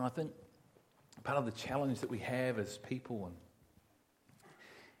I think part of the challenge that we have as people,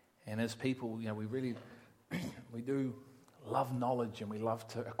 and as people, we do love knowledge and we love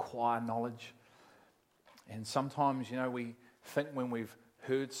to acquire knowledge. And sometimes, we think when we've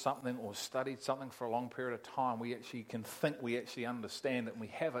heard something or studied something for a long period of time, we actually can think we actually understand it and we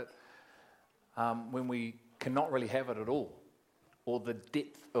have it, when we cannot really have it at all, or the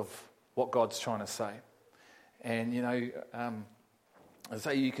depth of what God's trying to say. And, I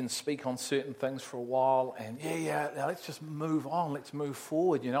say you can speak on certain things for a while and, now let's just move on, let's move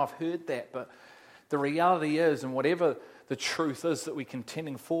forward. I've heard that, but the reality is, and whatever the truth is that we're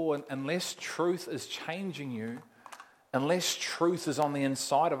contending for, unless truth is changing you, unless truth is on the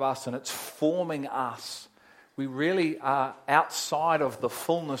inside of us and it's forming us, we really are outside of the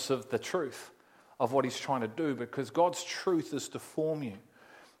fullness of the truth of what He's trying to do, because God's truth is to form you.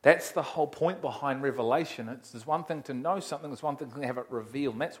 That's the whole point behind revelation. There's one thing to know something, there's one thing to have it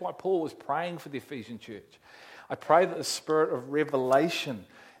revealed. And that's why Paul was praying for the Ephesian church. I pray that the spirit of revelation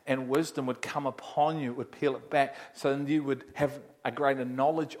and wisdom would come upon you, it would peel it back, so that you would have a greater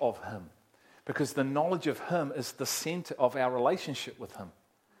knowledge of Him. Because the knowledge of Him is the center of our relationship with Him.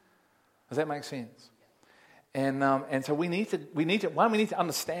 Does that make sense? And so we need to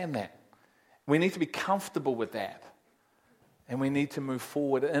understand that. We need to be comfortable with that. And we need to move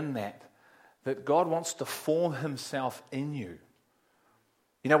forward in that God wants to form Himself in you.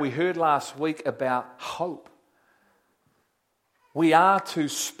 We heard last week about hope. We are to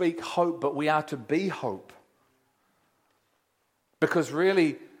speak hope, but we are to be hope. Because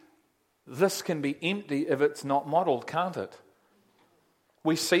really, this can be empty if it's not modeled, can't it?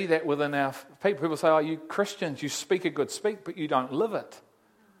 We see that within our people. People say, oh, you Christians, you speak a good speak, but you don't live it.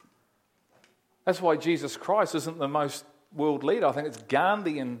 That's why Jesus Christ isn't the most world leader. I think it's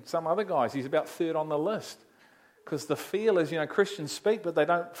Gandhi and some other guys. He's about third on the list. Because the feel is, Christians speak, but they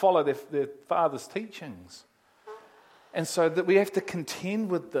don't follow their father's teachings. And so that we have to contend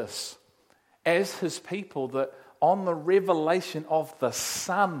with this as His people, that on the revelation of the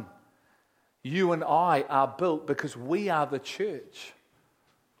Son, you and I are built, because we are the church.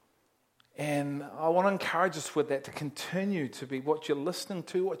 And I want to encourage us with that, to continue to be what you're listening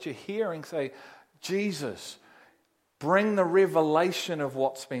to, what you're hearing. Say, Jesus, bring the revelation of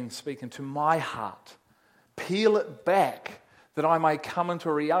what's been spoken to my heart. Peel it back, that I may come into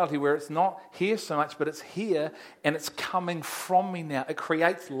a reality where it's not here so much, but it's here and it's coming from me now. It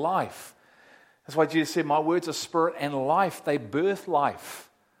creates life. That's why Jesus said, my words are spirit and life. They birth life.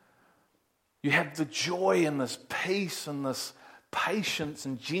 You have the joy and this peace and this patience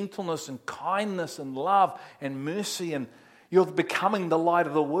and gentleness and kindness and love and mercy, and you're becoming the light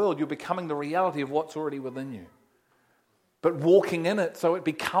of the world. You're becoming the reality of what's already within you. But walking in it so it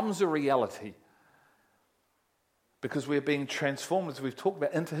becomes a reality. Because we're being transformed, as we've talked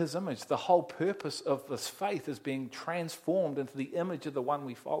about, into His image. The whole purpose of this faith is being transformed into the image of the one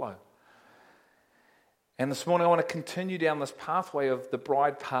we follow. And this morning I want to continue down this pathway of the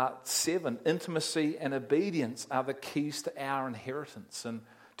bride part 7. Intimacy and obedience are the keys to our inheritance. And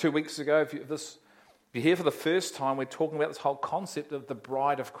 2 weeks ago, if you're here for the first time, we're talking about this whole concept of the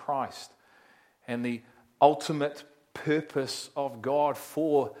bride of Christ and the ultimate purpose of God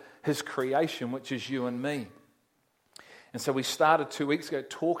for His creation, which is you and me. And so we started 2 weeks ago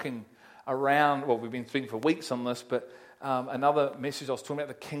talking around, well, we've been speaking for weeks on this, but another message I was talking about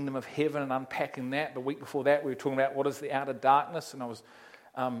the kingdom of heaven and unpacking that. The week before that we were talking about what is the outer darkness, and I was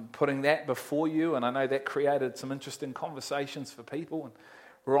putting that before you, and I know that created some interesting conversations for people, and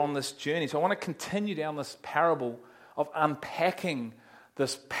we're on this journey. So I want to continue down this parable of unpacking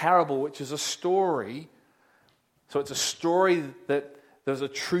this parable, which is a story. So it's a story that there's a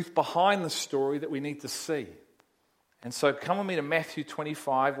truth behind the story that we need to see. And so come with me to Matthew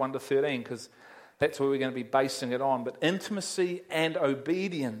 25, 1 to 13, because that's where we're going to be basing it on. But intimacy and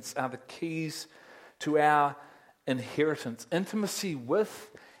obedience are the keys to our inheritance. Intimacy with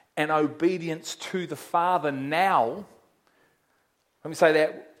and obedience to the Father now. Let me say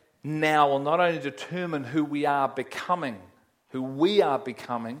that now will not only determine who we are becoming,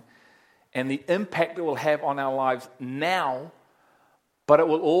 and the impact it will have on our lives now, but it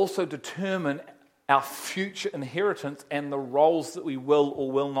will also determine our future inheritance and the roles that we will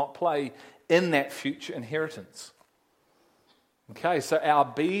or will not play in that future inheritance. Okay, so our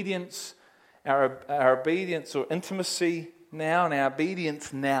obedience or intimacy now and our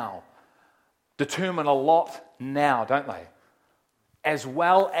obedience now determine a lot now, don't they? As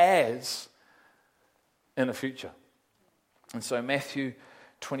well as in the future. And so Matthew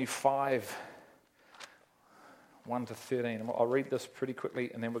 25, 1 to 13. I'll read this pretty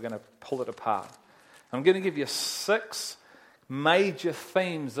quickly and then we're going to pull it apart. I'm going to give you 6 major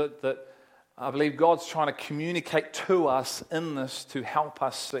themes that I believe God's trying to communicate to us in this to help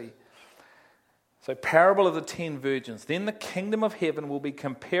us see. So, parable of the 10 virgins. Then the kingdom of heaven will be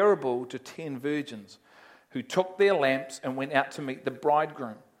comparable to 10 virgins who took their lamps and went out to meet the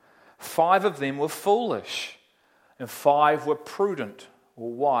bridegroom. 5 of them were foolish, and 5 were prudent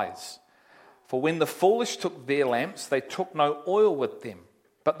or wise. For when the foolish took their lamps, they took no oil with them,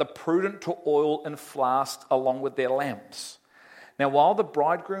 but the prudent took oil in flasks along with their lamps. Now while the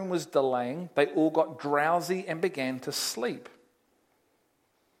bridegroom was delaying, they all got drowsy and began to sleep.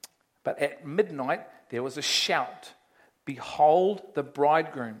 But at midnight there was a shout, "Behold, the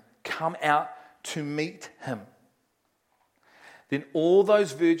bridegroom, come out to meet him." Then all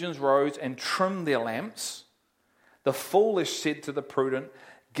those virgins rose and trimmed their lamps. The foolish said to the prudent,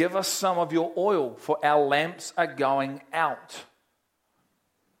 "Give us some of your oil, for our lamps are going out."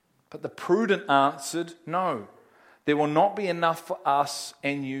 But the prudent answered, "No, there will not be enough for us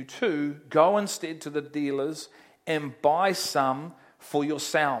and you too. Go instead to the dealers and buy some for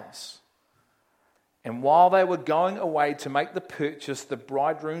yourselves." And while they were going away to make the purchase, the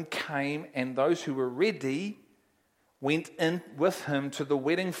bridegroom came, and those who were ready went in with him to the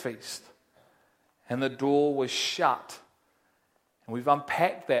wedding feast. And the door was shut. And we've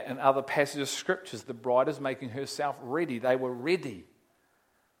unpacked that in other passages of scriptures. The bride is making herself ready. They were ready.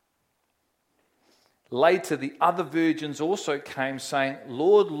 Later, the other virgins also came, saying,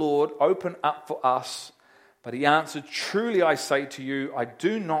 "Lord, Lord, open up for us." But he answered, "Truly I say to you, I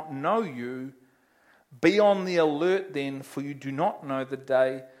do not know you. Be on the alert then, for you do not know the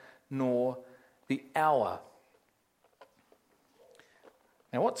day nor the hour."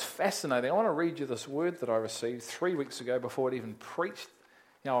 Now what's fascinating, I want to read you this word that I received 3 weeks ago before I'd even preached.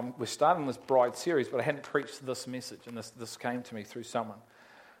 We're starting this bride series, but I hadn't preached this message, and this came to me through someone.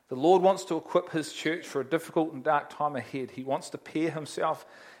 The Lord wants to equip his church for a difficult and dark time ahead. He wants to pour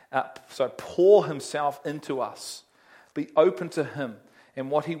himself into us. Be open to him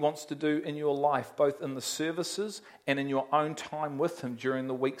and what he wants to do in your life, both in the services and in your own time with him during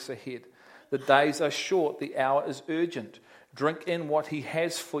the weeks ahead. The days are short, the hour is urgent. Drink in what he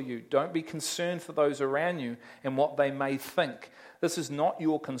has for you. Don't be concerned for those around you and what they may think. This is not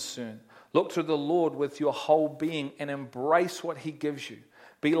your concern. Look to the Lord with your whole being and embrace what he gives you.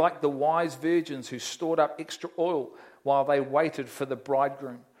 Be like the wise virgins who stored up extra oil while they waited for the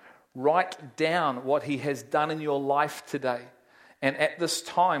bridegroom. Write down what he has done in your life today and at this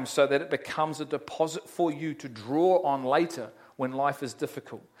time, so that it becomes a deposit for you to draw on later when life is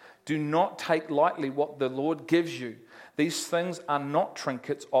difficult. Do not take lightly what the Lord gives you. These things are not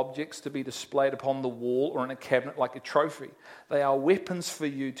trinkets, objects to be displayed upon the wall or in a cabinet like a trophy. They are weapons for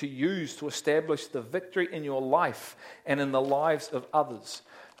you to use to establish the victory in your life and in the lives of others.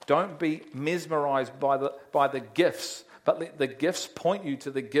 Don't be mesmerized by the gifts, but let the gifts point you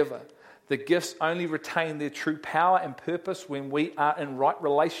to the giver. The gifts only retain their true power and purpose when we are in right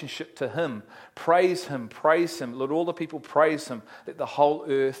relationship to him. Praise him, praise him. Let all the people praise him. Let the whole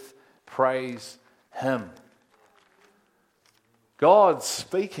earth praise him. God's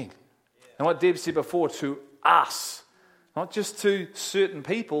speaking. And what Deb said before, to us. Not just to certain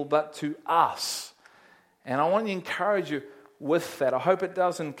people, but to us. And I want to encourage you with that. I hope it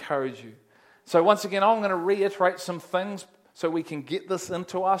does encourage you. So once again, I'm going to reiterate some things so we can get this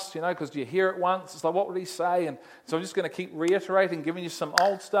into us, because you hear it once, it's like, what would he say? And so I'm just going to keep reiterating, giving you some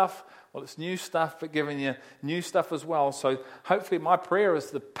old stuff. Well, it's new stuff, but giving you new stuff as well. So hopefully my prayer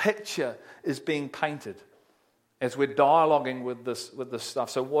is the picture is being painted as we're dialoguing with this stuff.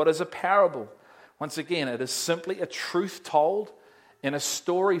 So what is a parable? Once again, it is simply a truth told in a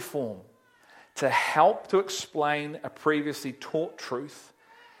story form to help to explain a previously taught truth.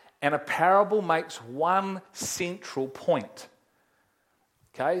 And a parable makes one central point.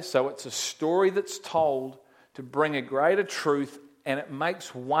 Okay, so it's a story that's told to bring a greater truth, and it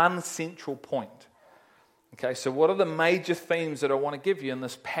makes one central point. Okay, so what are the major themes that I want to give you in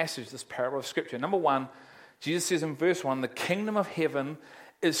this passage, this parable of Scripture? Number one, Jesus says in verse 1, the kingdom of heaven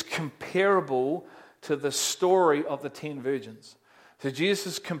is comparable to the story of the 10 virgins. So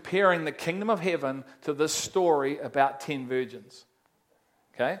Jesus is comparing the kingdom of heaven to this story about 10 virgins.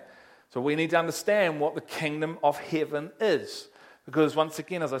 Okay? So we need to understand what the kingdom of heaven is. Because once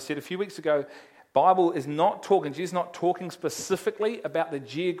again, as I said a few weeks ago, Bible is not talking, Jesus is not talking specifically about the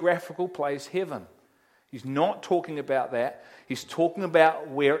geographical place heaven. He's not talking about that. He's talking about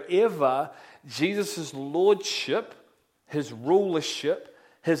wherever Jesus' lordship, his rulership,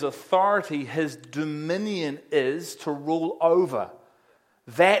 his authority, his dominion is to rule over.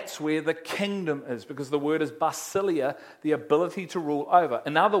 That's where the kingdom is, because the word is basilia, the ability to rule over.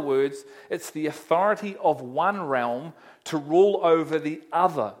 In other words, it's the authority of one realm to rule over the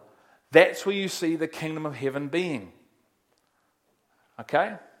other. That's where you see the kingdom of heaven being.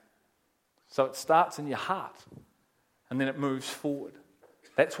 Okay? So it starts in your heart, and then it moves forward.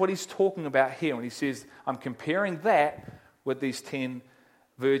 That's what he's talking about here when he says, I'm comparing that with these 10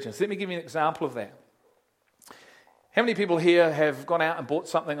 virgins. Let me give you an example of that. How many people here have gone out and bought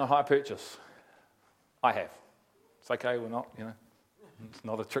something on hire purchase? I have. It's okay, we're not, It's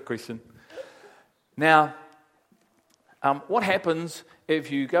not a trick question. Now, what happens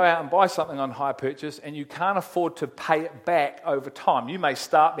if you go out and buy something on hire purchase and you can't afford to pay it back over time? You may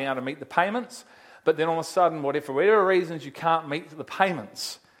start being able to meet the payments, but then all of a sudden, for whatever reasons you can't meet the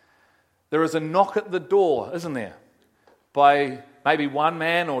payments, there is a knock at the door, isn't there? By maybe one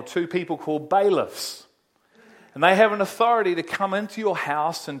man or two people called bailiffs. And they have an authority to come into your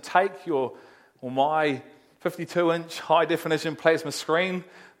house and take my 52-inch high-definition plasma screen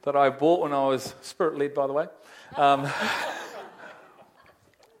that I bought when I was spirit-led, by the way,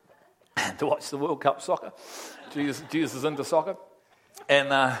 to watch the World Cup soccer. Jesus is into soccer.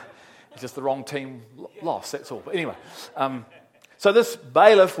 And just the wrong team lost, that's all. But anyway, so this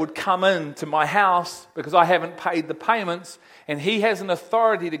bailiff would come into my house because I haven't paid the payments, and he has an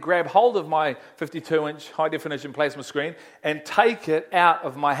authority to grab hold of my 52-inch high-definition plasma screen and take it out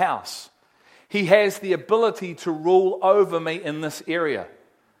of my house. He has the ability to rule over me in this area.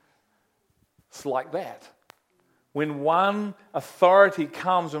 It's like that. When one authority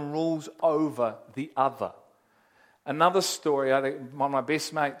comes and rules over the other. Another story, I think one of my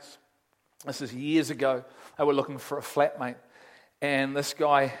best mates, this is years ago, they were looking for a flatmate. And this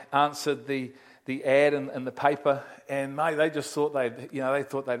guy answered the ad in the paper, and mate, they just thought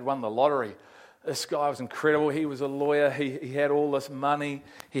they'd won the lottery. This guy was incredible. He was a lawyer. He had all this money.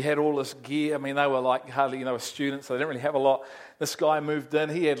 He had all this gear. I mean, they were like hardly, students, so they didn't really have a lot. This guy moved in.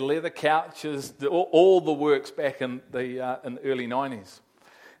 He had leather couches, all the works back in the early 90s. And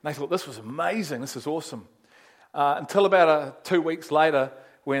they thought, this was amazing. This is awesome. Until about 2 weeks later,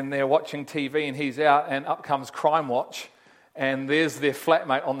 when they're watching TV and he's out, and up comes Crime Watch, and there's their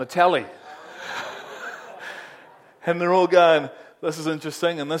flatmate on the telly. And they're all going, this is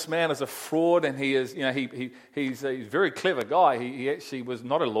interesting, and this man is a fraud, and he is, he's a very clever guy. He actually was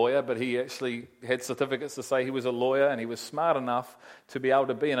not a lawyer, but he actually had certificates to say he was a lawyer, and he was smart enough to be able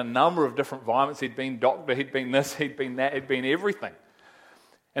to be in a number of different environments. He'd been doctor, he'd been this, he'd been that, he'd been everything.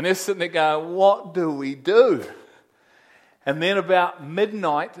 And they're sitting there going, what do we do? And then about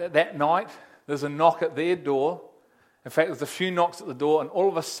midnight that night, there's a knock at their door. In fact, there's a few knocks at the door, and all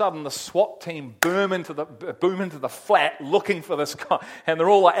of a sudden the SWAT team boom into the flat looking for this guy. And they're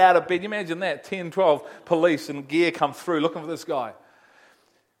all out of bed. You imagine that, 10, 12 police in gear come through looking for this guy.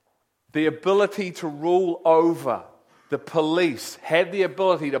 The ability to rule over. The police had the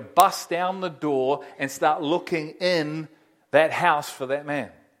ability to bust down the door and start looking in that house for that man.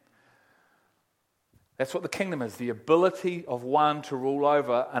 That's what the kingdom is, the ability of one to rule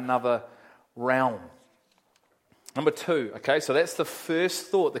over another realm. Number 2, okay, so that's the first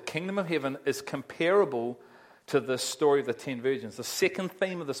thought. The kingdom of heaven is comparable to the story of the 10 virgins. The second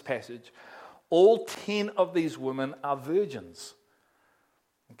theme of this passage, all 10 of these women are virgins.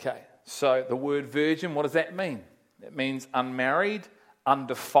 Okay, so the word virgin, what does that mean? It means unmarried,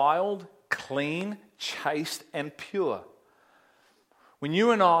 undefiled, clean, chaste, and pure. When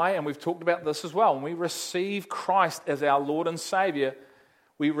you and I, and we've talked about this as well, when we receive Christ as our Lord and Savior,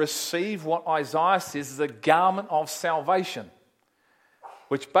 we receive what Isaiah says is a garment of salvation,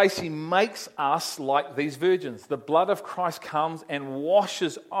 which basically makes us like these virgins. The blood of Christ comes and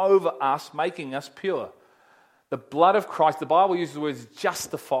washes over us, making us pure. The blood of Christ, the Bible uses the word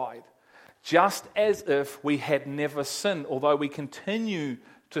justified, just as if we had never sinned, although we continue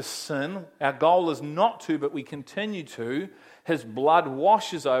to sin. Our goal is not to, but we continue to. His blood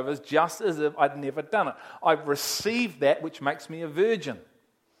washes over us just as if I'd never done it. I've received that, which makes me a virgin.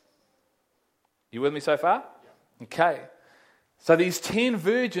 You with me so far? Yeah. Okay. So these 10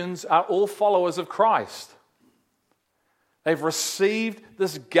 virgins are all followers of Christ. They've received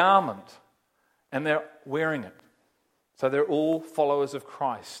this garment and they're wearing it. So they're all followers of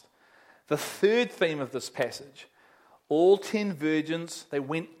Christ. The third theme of this passage, all 10 virgins, they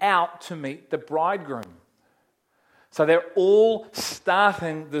went out to meet the bridegroom. So they're all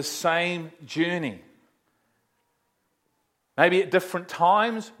starting the same journey. Maybe at different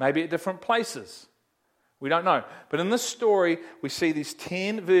times, maybe at different places. We don't know. But in this story, we see these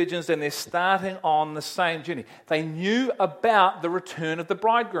 10 virgins and they're starting on the same journey. They knew about the return of the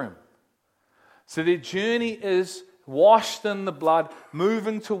bridegroom. So their journey is washed in the blood,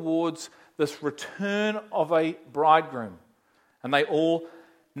 moving towards this return of a bridegroom. And they all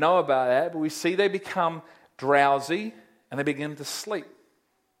know about that, but we see they become drowsy and they begin to sleep.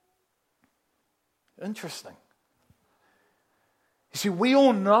 Interesting. You see, we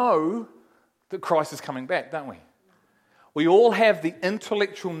all know that Christ is coming back, don't we? We all have the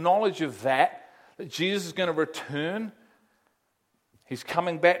intellectual knowledge of that Jesus is going to return. He's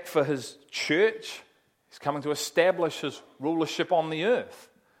coming back for his church. He's coming to establish his rulership on the earth.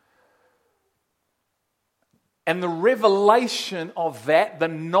 And the revelation of that, the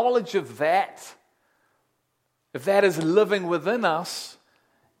knowledge of that, if that is living within us,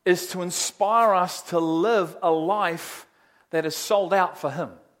 is to inspire us to live a life that is sold out for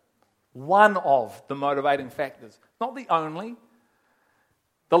him. One of the motivating factors, not the only.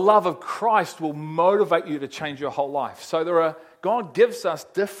 The love of Christ will motivate you to change your whole life. So God gives us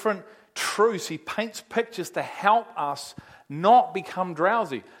different truths. He paints pictures to help us not become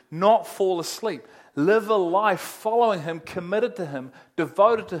drowsy, not fall asleep. Live a life following him, committed to him,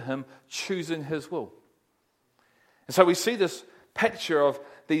 devoted to him, choosing his will. And so we see this picture of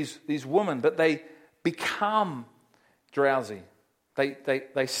these women, but they become drowsy.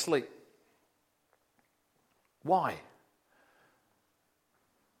 They sleep. Why?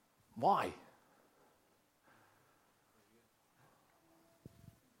 Why?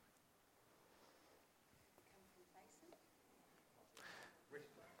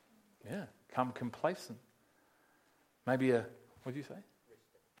 Yeah, come complacent. Maybe what did you say?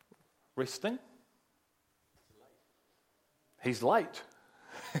 Resting? He's late.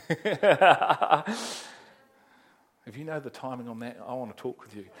 If you know the timing on that, I want to talk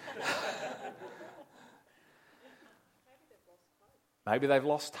with you. Maybe they've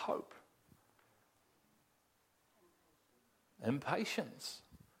lost hope. Impatience.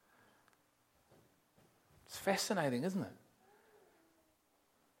 It's fascinating, isn't it?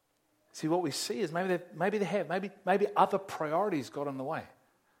 See, what we see is maybe other priorities got in the way.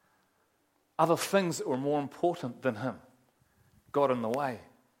 Other things that were more important than him got in the way.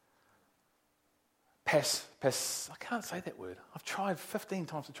 I can't say that word. I've tried 15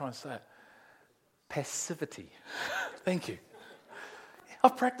 times to try and say it. Passivity. Thank you.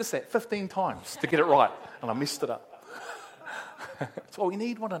 I've practiced that 15 times to get it right, and I messed it up. That's why we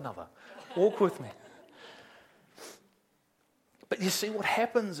need one another. Walk with me. But you see, what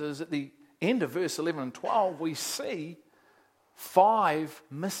happens is at the end of verse 11 and 12, we see 5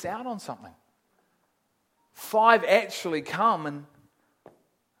 miss out on something. 5 actually come, and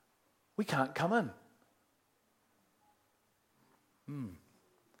we can't come in.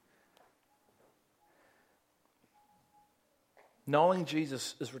 Knowing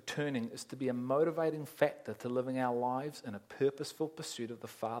Jesus is returning is to be a motivating factor to living our lives in a purposeful pursuit of the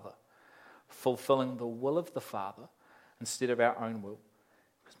Father, fulfilling the will of the Father instead of our own will.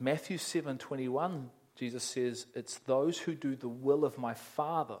 Because Matthew 7:21, Jesus says, it's those who do the will of my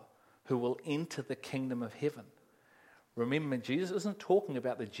Father who will enter the kingdom of heaven. Remember, Jesus isn't talking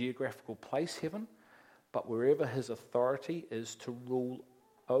about the geographical place heaven, but wherever his authority is to rule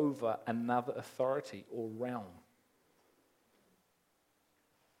over another authority or realm.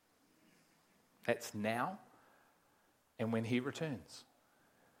 That's now and when he returns.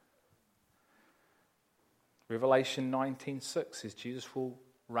 Revelation 19:6 says Jesus will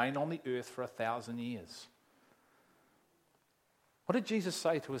reign on the earth for 1,000 years. What did Jesus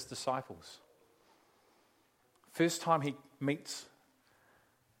say to his disciples? First time he meets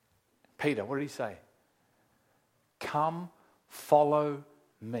Peter, what did he say? Come, follow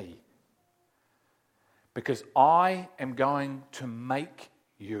me, because I am going to make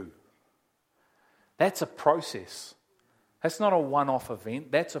you. That's a process. That's not a one-off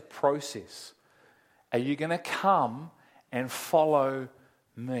event. That's a process. Are you going to come and follow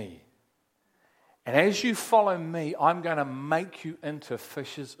me? And as you follow me, I'm going to make you into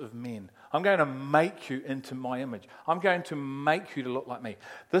fishers of men. I'm going to make you into my image. I'm going to make you to look like me.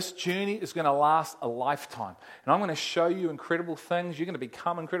 This journey is going to last a lifetime. And I'm going to show you incredible things. You're going to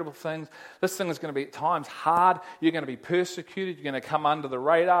become incredible things. This thing is going to be at times hard. You're going to be persecuted. You're going to come under the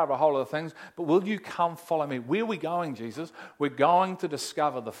radar of a whole lot of things. But will you come follow me? Where are we going, Jesus? We're going to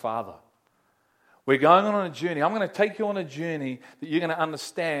discover the Father. We're going on a journey. I'm going to take you on a journey that you're going to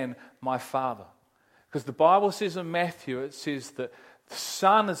understand my Father. Because the Bible says in Matthew, it says that the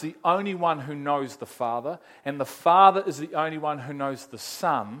Son is the only one who knows the Father, and the Father is the only one who knows the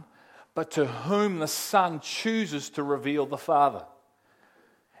Son, but to whom the Son chooses to reveal the Father.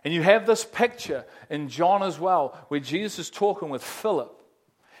 And you have this picture in John as well, where Jesus is talking with Philip.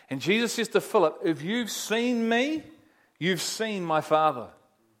 And Jesus says to Philip, if you've seen me, you've seen my Father.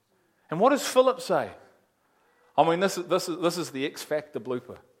 And what does Philip say? I mean, this is the X Factor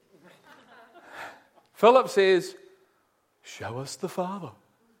blooper. Philip says, show us the Father.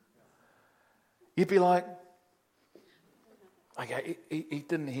 You'd be like, okay, he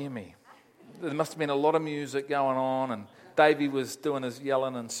didn't hear me. There must have been a lot of music going on, and Davey was doing his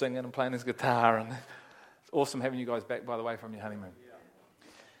yelling and singing and playing his guitar, and it's awesome having you guys back, by the way, from your honeymoon.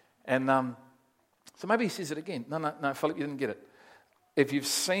 And so maybe he says it again. No, Philip, you didn't get it. If you've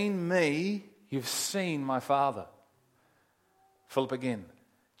seen me, you've seen my Father. Philip again.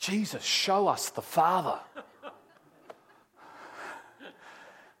 Jesus, show us the Father.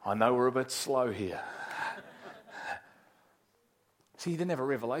 I know we're a bit slow here. See, he didn't have a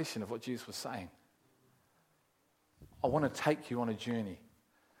revelation of what Jesus was saying. I want to take you on a journey.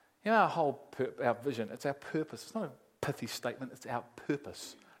 You know, our vision, it's our purpose. It's not a pithy statement, it's our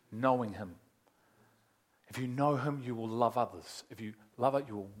purpose, knowing him. If you know him, you will love others. If you love it,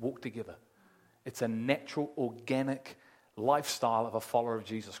 you will walk together. It's a natural, organic lifestyle of a follower of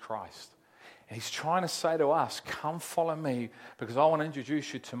Jesus Christ. And he's trying to say to us, come follow me because I want to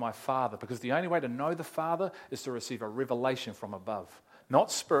introduce you to my Father. Because the only way to know the Father is to receive a revelation from above.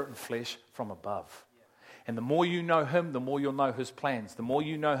 Not spirit and flesh, from above. And the more you know him, the more you'll know his plans. The more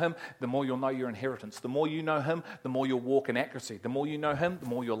you know him, the more you'll know your inheritance. The more you know him, the more you'll walk in accuracy. The more you know him, the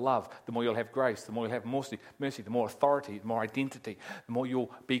more you'll love. The more you'll have grace. The more you'll have mercy. The more authority, the more identity. The more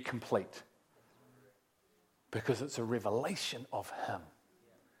you'll be complete. Because it's a revelation of him.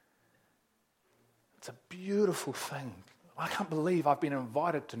 It's a beautiful thing. I can't believe I've been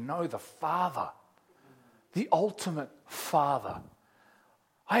invited to know the Father. The ultimate Father.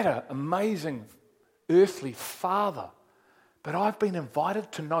 I had an amazing earthly father, but I've been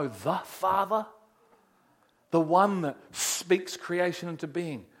invited to know the Father, the one that speaks creation into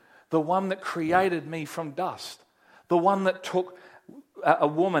being, the one that created me from dust, the one that took a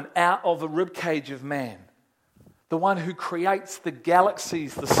woman out of the ribcage of man, the one who creates the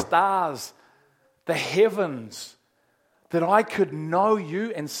galaxies, the stars, the heavens, that I could know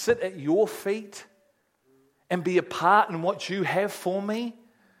you and sit at your feet and be a part in what you have for me.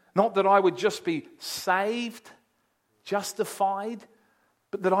 Not that I would just be saved, justified,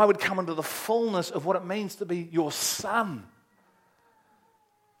 but that I would come into the fullness of what it means to be your son.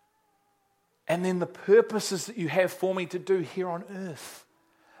 And then the purposes that you have for me to do here on earth,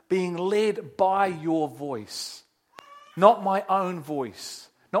 being led by your voice, not my own voice,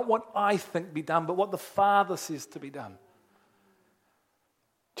 not what I think be done, but what the Father says to be done.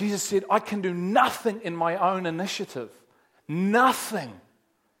 Jesus said, I can do nothing in my own initiative. Nothing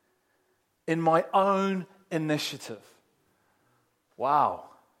in my own initiative. Wow.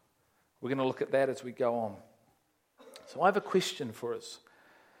 We're going to look at that as we go on. So I have a question for us.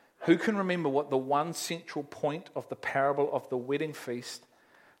 Who can remember what the one central point of the parable of the wedding feast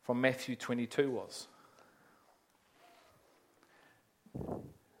from Matthew 22 was?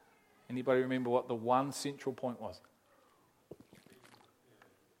 Anybody remember what the one central point was?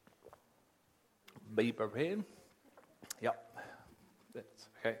 Be prepared. Yep. That's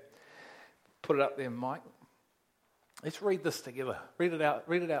okay. Put it up there, Mike. Let's read this together. Read it out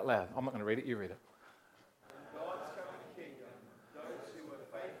loud. I'm not going to read it, you read it. God's coming kingdom, those who are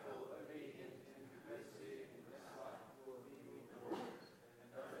faithful, obedient, and persevere in this life will be rewarded, and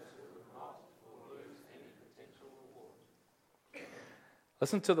those who are not will lose any potential reward.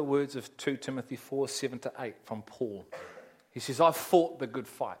 Listen to the words of 2 Timothy 4:7-8 from Paul. He says, I've fought the good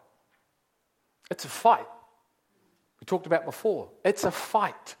fight. It's a fight. We talked about before. It's a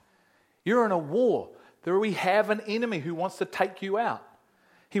fight. You're in a war. There we have an enemy who wants to take you out.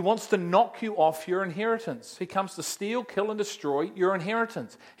 He wants to knock you off your inheritance. He comes to steal, kill, and destroy your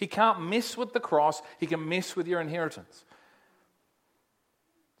inheritance. He can't mess with the cross. He can mess with your inheritance.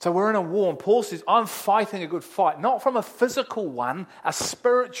 So we're in a war, and Paul says, I'm fighting a good fight. Not from a physical one, a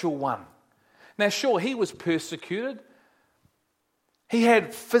spiritual one. Now sure, he was persecuted. He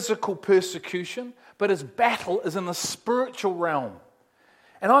had physical persecution, but his battle is in the spiritual realm.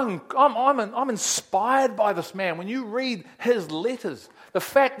 And I'm inspired by this man. When you read his letters, the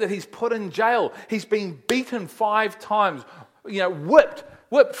fact that he's put in jail, he's been beaten 5 times, whipped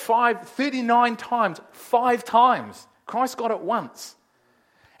 39 times, 5 times. Christ got it once.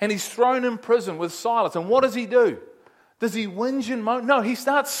 And he's thrown in prison with Silas. And what does he do? Does he whinge and moan? No, he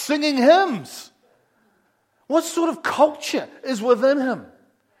starts singing hymns. What sort of culture is within him?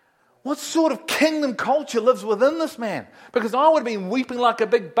 What sort of kingdom culture lives within this man? Because I would have been weeping like a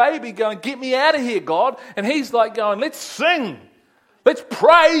big baby going, get me out of here, God. And he's like going, let's sing. Let's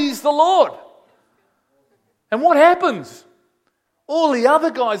praise the Lord. And what happens? All the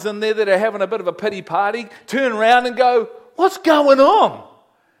other guys in there that are having a bit of a pity party turn around and go, what's going on?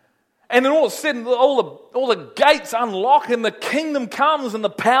 And then all of a sudden, all the gates unlock and the kingdom comes and the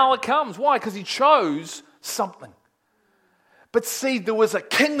power comes. Why? Because he chose something. But see, there was a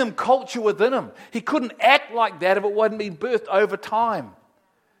kingdom culture within him. He couldn't act like that if it wasn't being birthed over time.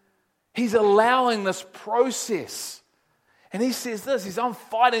 He's allowing this process. And he says this, I'm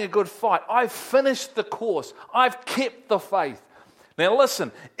fighting a good fight. I've finished the course. I've kept the faith. Now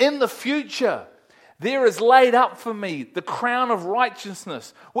listen, in the future, there is laid up for me the crown of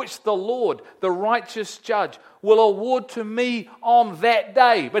righteousness, which the Lord, the righteous judge, will award to me on that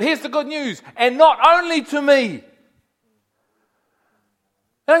day. But here's the good news, and not only to me.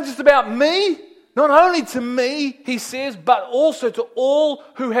 It ain't just about me. Not only to me, he says, but also to all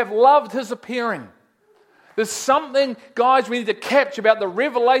who have loved his appearing. There's something, guys, we need to capture about the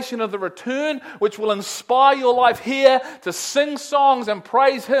revelation of the return, which will inspire your life here to sing songs and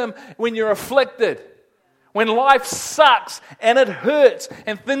praise him when you're afflicted. When life sucks and it hurts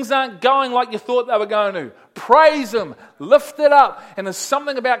and things aren't going like you thought they were going to. Praise him, lift it up. And there's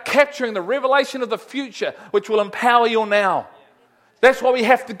something about capturing the revelation of the future which will empower your now. That's why we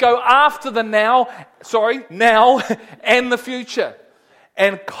have to go after the now and the future.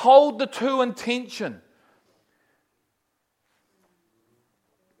 And hold the two in tension.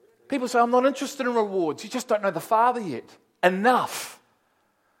 People say, I'm not interested in rewards. You just don't know the Father yet. Enough.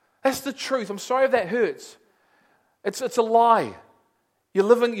 That's the truth. I'm sorry if that hurts. It's a lie.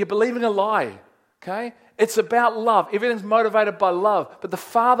 You're believing a lie. Okay? It's about love. Everything's motivated by love. But the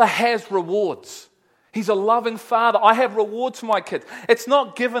Father has rewards. He's a loving Father. I have rewards for my kids. It's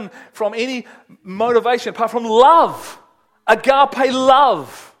not given from any motivation apart from love. Agape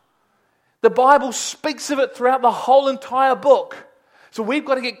love. The Bible speaks of it throughout the whole entire book. So we've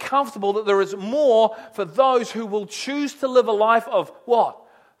got to get comfortable that there is more for those who will choose to live a life of what?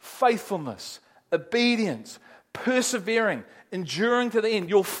 Faithfulness, obedience, persevering, enduring to the end.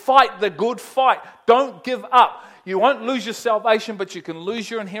 You'll fight the good fight. Don't give up. You won't lose your salvation, but you can lose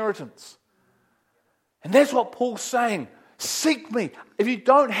your inheritance. And that's what Paul's saying. Seek me. If you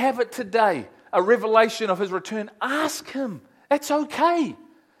don't have it today, a revelation of his return, ask him. That's okay.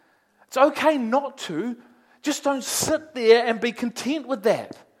 It's okay not to. Just don't sit there and be content with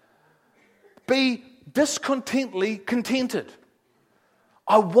that. Be discontently contented.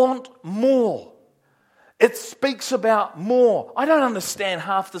 I want more. It speaks about more. I don't understand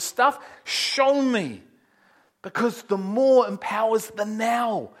half the stuff. Show me. Because the more empowers the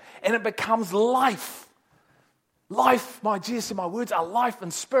now. And it becomes life. Life, Jesus said, my words are life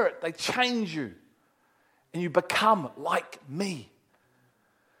and spirit. They change you. And you become like me.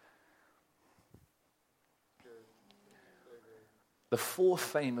 The fourth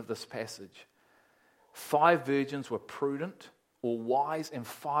theme of this passage. 5 virgins were prudent or wise and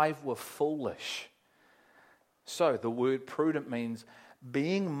 5 were foolish. So the word prudent means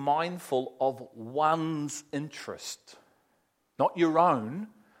being mindful of one's interest. Not your own,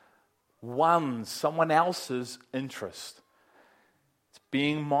 someone else's interest. It's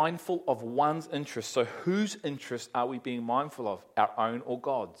being mindful of one's interest. So whose interest are we being mindful of? Our own or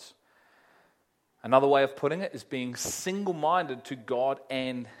God's? Another way of putting it is being single-minded to God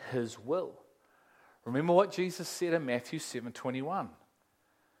and his will. Remember what Jesus said in Matthew 7:21.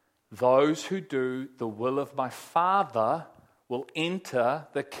 Those who do the will of my Father will enter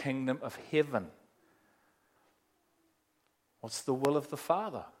the kingdom of heaven. What's the will of the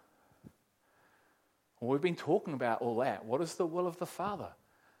Father? Well, we've been talking about all that. What is the will of the Father?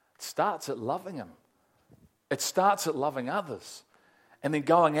 It starts at loving him. It starts at loving others. And then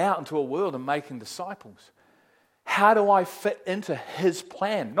going out into a world and making disciples. How do I fit into his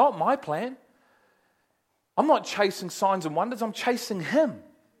plan? Not my plan. I'm not chasing signs and wonders. I'm chasing him.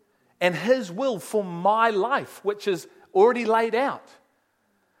 And his will for my life, which is already laid out.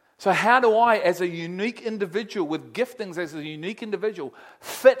 So how do I, as a unique individual with giftings, as a unique individual,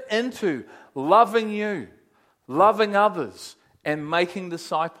 fit into loving you, loving others, and making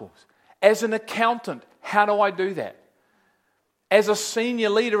disciples? As an accountant, how do I do that? As a senior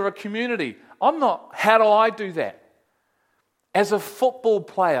leader of a community, how do I do that? As a football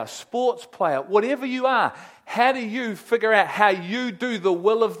player, sports player, whatever you are, how do you figure out how you do the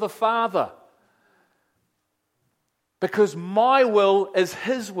will of the Father? Because my will is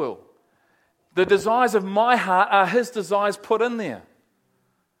his will. The desires of my heart are his desires put in there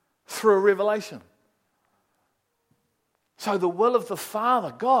through a revelation. So the will of the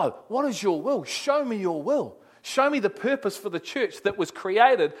Father, God, what is your will? Show me your will. Show me the purpose for the church that was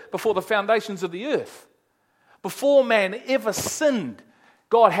created before the foundations of the earth. Before man ever sinned,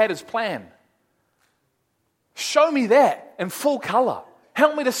 God had his plan. Show me that in full color.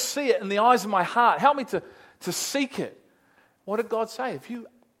 Help me to see it in the eyes of my heart. Help me to seek it. What did God say? If you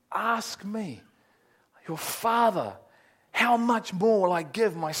ask me, your Father, how much more will I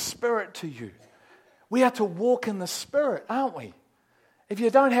give my Spirit to you? We are to walk in the Spirit, aren't we? If you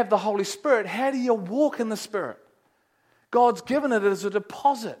don't have the Holy Spirit, how do you walk in the Spirit? God's given it as a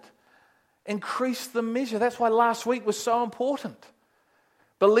deposit. Increase the measure. That's why last week was so important.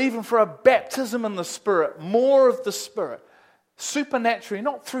 Believing for a baptism in the Spirit, more of the Spirit, supernaturally,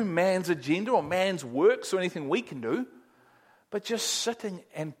 not through man's agenda or man's works or anything we can do, but just sitting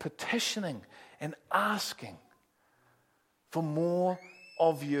and petitioning and asking for more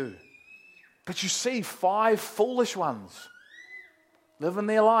of you. But you see 5 foolish ones living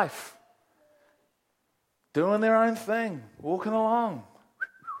their life, doing their own thing, walking along.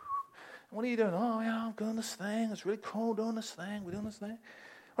 What are you doing? Oh, yeah, I'm doing this thing. It's really cool doing this thing. We're doing this thing.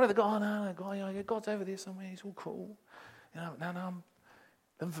 What are they going? Oh, no, God, yeah, God's over there somewhere. He's all cool. No, I'm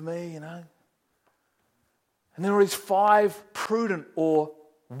living for me, And there are these 5 prudent or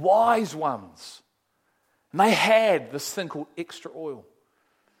wise ones. And they had this thing called extra oil.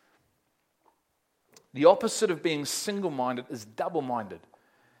 The opposite of being single-minded is double-minded.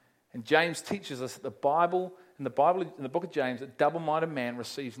 And James teaches us that in the book of James, a double-minded man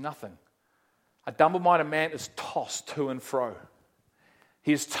receives nothing. A double-minded man is tossed to and fro.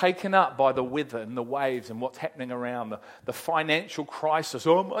 He is taken up by the weather and the waves and what's happening around, the financial crisis.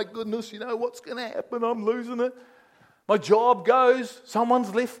 Oh my goodness, what's going to happen? I'm losing it. My job goes,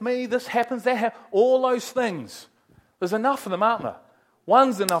 someone's left me, this happens, that happens. All those things. There's enough of them, aren't there?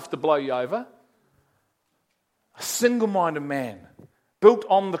 One's enough to blow you over. A single-minded man, built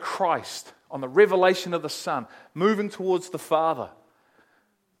on the Christ, on the revelation of the Son, moving towards the Father.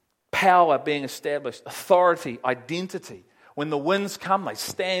 Power being established, authority, identity. When the winds come, they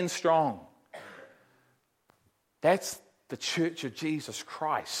stand strong. That's the church of Jesus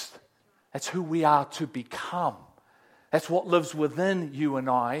Christ. That's who we are to become. That's what lives within you and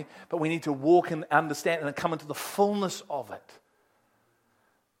I, but we need to walk and understand and come into the fullness of it.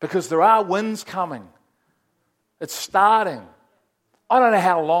 Because there are winds coming. It's starting. I don't know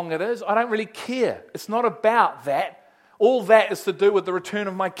how long it is. I don't really care. It's not about that. All that is to do with the return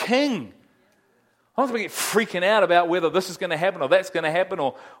of my King. I'm not going to get freaking out about whether this is going to happen or that's going to happen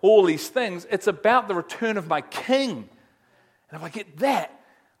or all these things. It's about the return of my King. And if I get that,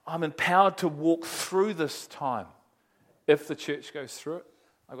 I'm empowered to walk through this time. If the church goes through it.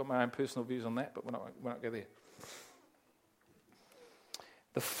 I've got my own personal views on that, but we're not going to go there.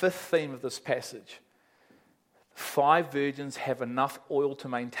 The 5th theme of this passage. 5 virgins have enough oil to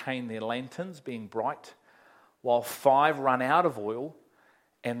maintain their lanterns being bright, while 5 run out of oil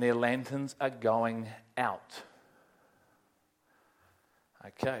and their lanterns are going out.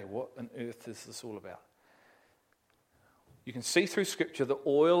 Okay, what on earth is this all about? You can see through Scripture that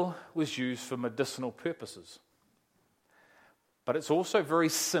oil was used for medicinal purposes. But it's also very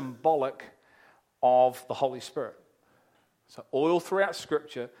symbolic of the Holy Spirit. So oil throughout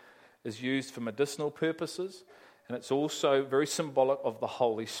Scripture is used for medicinal purposes, and it's also very symbolic of the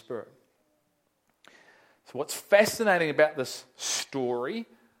Holy Spirit. So what's fascinating about this story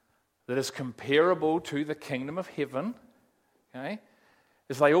that is comparable to the kingdom of heaven, okay,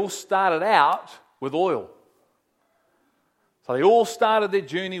 is they all started out with oil. So they all started their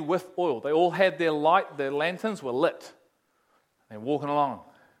journey with oil. They all had their light, their lanterns were lit. They're walking along.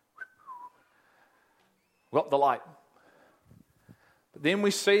 Got the light. But then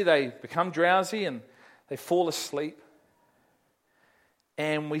we see they become drowsy and they fall asleep.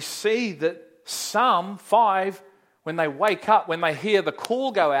 And we see that some, 5, when they wake up, when they hear the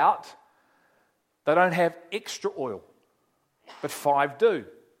call go out, they don't have extra oil. But 5 do.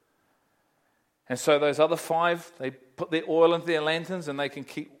 And so those other 5, they put their oil into their lanterns and they can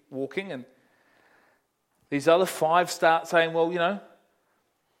keep walking. And these other 5 start saying, well,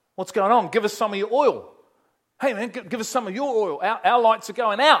 what's going on? Give us some of your oil. Hey, man, give us some of your oil. Our lights are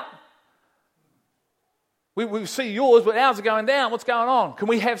going out. We see yours, but ours are going down. What's going on? Can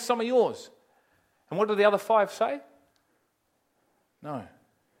we have some of yours? And what do the other 5 say? No.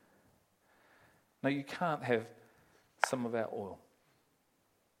 No, you can't have some of our oil.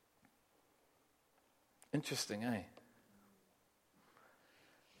 Interesting, eh?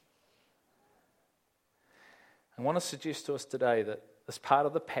 I want to suggest to us today that this part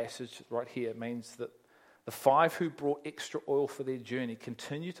of the passage right here means that the 5 who brought extra oil for their journey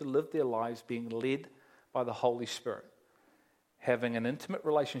continue to live their lives being led by the Holy Spirit, having an intimate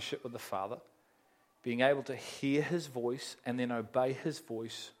relationship with the Father, being able to hear His voice and then obey His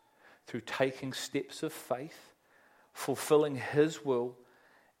voice through taking steps of faith, fulfilling His will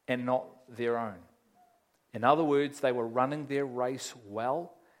and not their own. In other words, they were running their race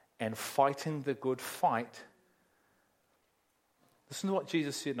well and fighting the good fight. Listen to what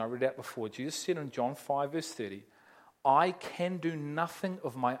Jesus said, and I read out before. Jesus said in John 5, verse 30, I can do nothing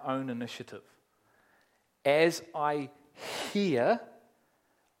of my own initiative. As I hear,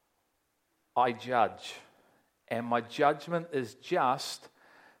 I judge. And my judgment is just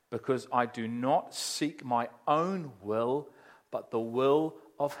because I do not seek my own will, but the will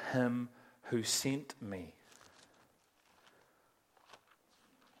of him who sent me.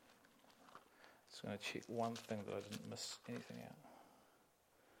 Just going to check one thing that I didn't miss anything out.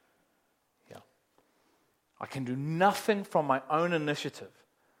 Yeah. I can do nothing from my own initiative.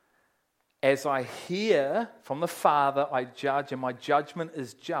 As I hear from the Father, I judge, and my judgment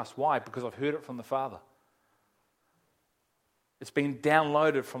is just. Why? Because I've heard it from the Father. It's been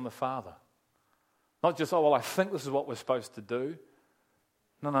downloaded from the Father. Not just, I think this is what we're supposed to do.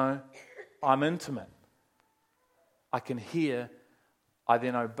 No, I'm intimate. I can hear, I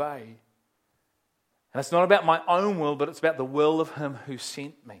then obey. And it's not about my own will, but it's about the will of him who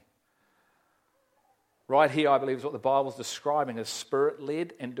sent me. Right here, I believe, is what the Bible's describing as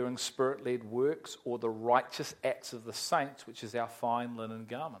Spirit-led and doing Spirit-led works, or the righteous acts of the saints, which is our fine linen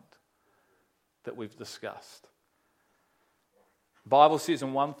garment that we've discussed. The Bible says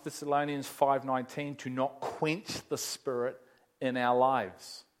in 1 Thessalonians 5:19 to not quench the Spirit in our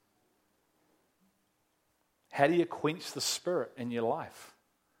lives. How do you quench the Spirit in your life?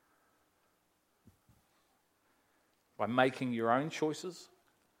 By making your own choices,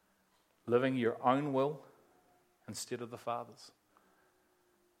 living your own will instead of the Father's.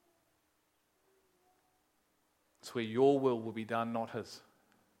 It's where your will be done, not his.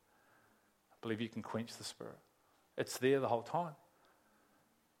 I believe you can quench the Spirit. It's there the whole time.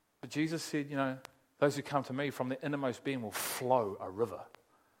 But Jesus said, those who come to me from their innermost being will flow a river.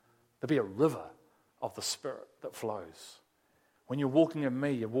 There'll be a river of the Spirit that flows. When you're walking in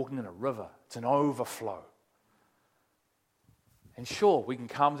me, you're walking in a river. It's an overflow. And sure, we can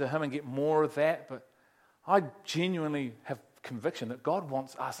come to him and get more of that, but I genuinely have conviction that God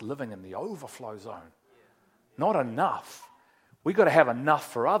wants us living in the overflow zone. Not enough. We've got to have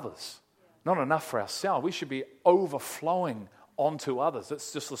enough for others, not enough for ourselves. We should be overflowing onto others.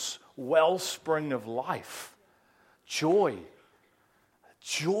 It's just this wellspring of life. Joy.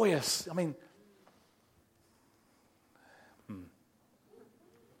 Joyous.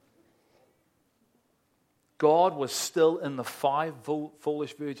 God was still in the 5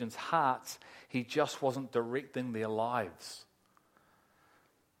 foolish virgins' hearts. He just wasn't directing their lives.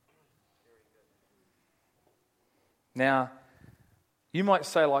 Now, you might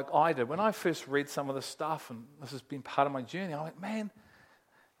say like I did, when I first read some of this stuff, and this has been part of my journey, I'm like, man,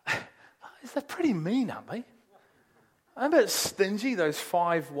 they're pretty mean, aren't they? I'm a bit stingy, those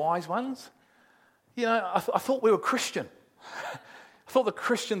 5 wise ones. I thought we were Christian. I thought the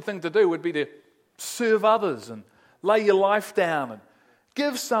Christian thing to do would be to serve others and lay your life down and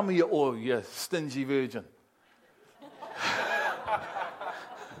give some of your oil, you stingy virgin.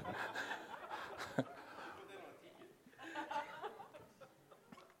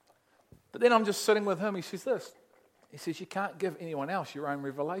 But then I'm just sitting with him. He says this. He says, you can't give anyone else your own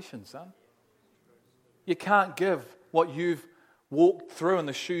revelation, son. You can't give what you've walked through and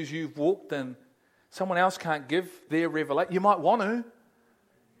the shoes you've walked in. Someone else can't give their revelation. You might want to.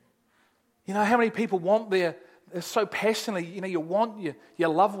 How many people want they're so passionately, you want your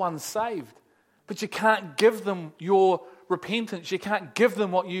loved ones saved, but you can't give them your repentance. You can't give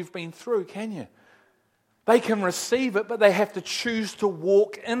them what you've been through, can you? They can receive it, but they have to choose to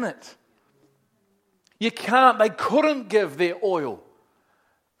walk in it. They couldn't give their oil.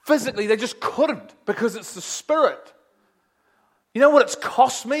 Physically, they just couldn't, because it's the Spirit. You know what it's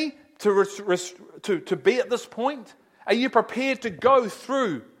cost me to be at this point? Are you prepared to go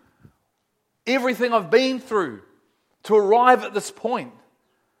through everything I've been through to arrive at this point?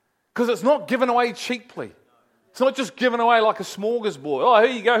 Because it's not given away cheaply. It's not just given away like a smorgasbord. Oh,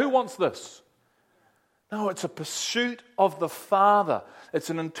 here you go. Who wants this? No, it's a pursuit of the Father. It's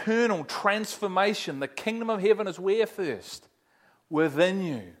an internal transformation. The kingdom of heaven is where first? Within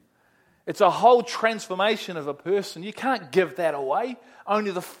you. It's a whole transformation of a person. You can't give that away. Only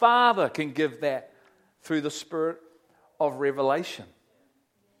the Father can give that through the Spirit of revelation.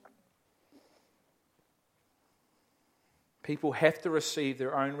 People have to receive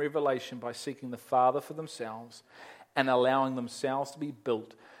their own revelation by seeking the Father for themselves and allowing themselves to be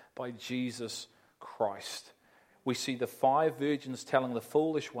built by Jesus Christ. We see the 5 virgins telling the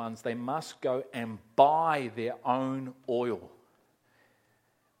foolish ones they must go and buy their own oil.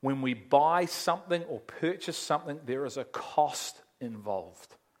 When we buy something or purchase something, there is a cost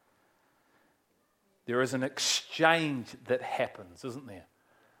involved. There is an exchange that happens, isn't there?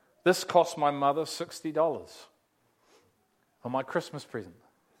 This cost my mother $60. for my Christmas present.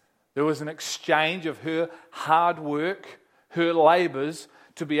 There was an exchange of her hard work, her labours,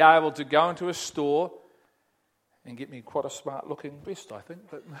 to be able to go into a store and get me quite a smart looking vest, I think,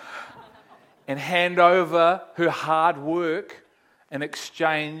 and hand over her hard work in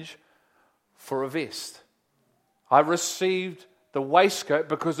exchange for a vest. I received the waistcoat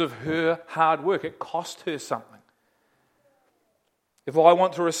because of her hard work. It cost her something. If I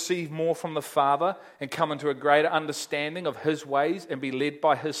want to receive more from the Father and come into a greater understanding of His ways and be led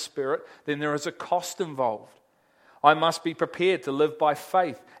by His Spirit, then there is a cost involved. I must be prepared to live by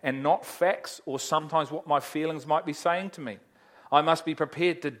faith and not facts or sometimes what my feelings might be saying to me. I must be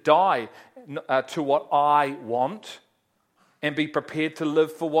prepared to die to what I want and be prepared to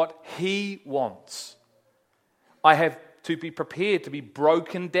live for what He wants. I have to be prepared to be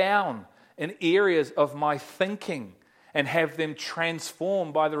broken down in areas of my thinking and have them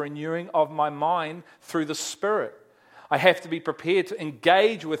transformed by the renewing of my mind through the Spirit. I have to be prepared to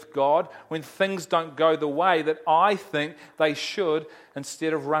engage with God when things don't go the way that I think they should,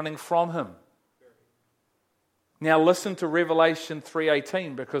 instead of running from Him. Now listen to Revelation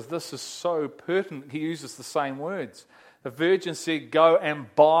 3:18, because this is so pertinent. He uses the same words. The virgin said, "Go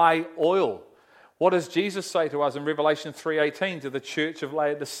and buy oil." What does Jesus say to us in Revelation 3:18 to the church of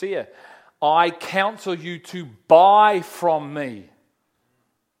Laodicea? I counsel you to buy from me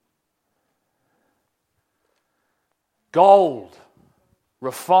gold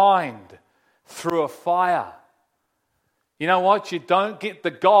refined through a fire. You know what? You don't get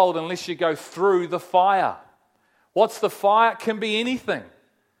the gold unless you go through the fire. What's the fire? It can be anything.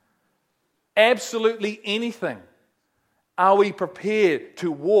 Absolutely anything. Are we prepared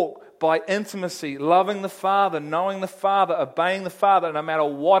to walk by intimacy, loving the Father, knowing the Father, obeying the Father, no matter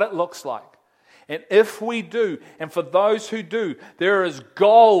what it looks like? And if we do, and for those who do, there is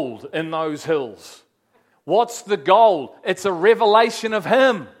gold in those hills. What's the gold? It's a revelation of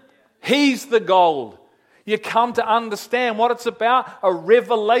Him. He's the gold. You come to understand what it's about, a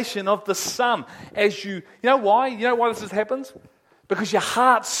revelation of the Son. You know why? You know why this happens? Because your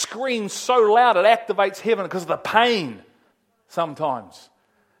heart screams so loud it activates heaven because of the pain sometimes.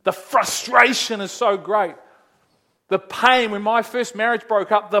 The frustration is so great. The pain, when my first marriage broke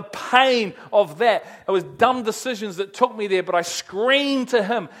up, the pain of that. It was dumb decisions that took me there, but I screamed to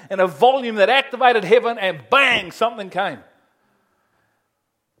Him in a volume that activated heaven, and bang, something came.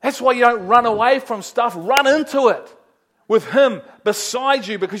 That's why you don't run away from stuff. Run into it with Him beside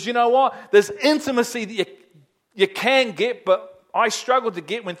you, because you know what? There's intimacy that you can get, but I struggle to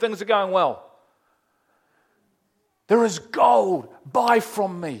get when things are going well. There is gold. Buy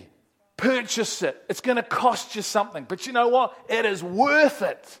from me. Purchase it. It's going to cost you something. But you know what? It is worth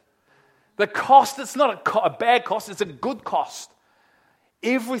it. The cost, it's not a bad cost. It's a good cost.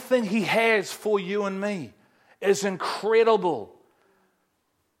 Everything He has for you and me is incredible.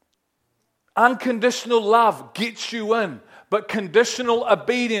 Unconditional love gets you in, but conditional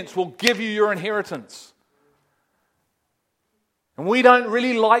obedience will give you your inheritance. And we don't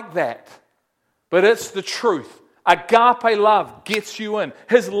really like that, but it's the truth. Agape love gets you in.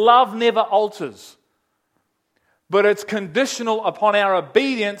 His love never alters. But it's conditional upon our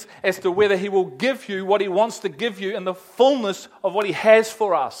obedience as to whether He will give you what He wants to give you in the fullness of what He has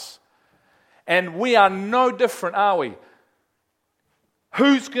for us. And we are no different, are we?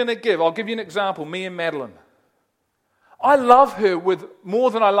 Who's going to give? I'll give you an example. Me and Madeline. I love her with more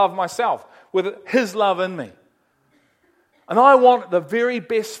than I love myself, with His love in me. And I want the very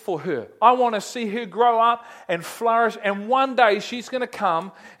best for her. I want to see her grow up and flourish. And one day she's going to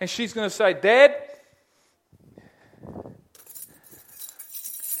come and she's going to say, Dad,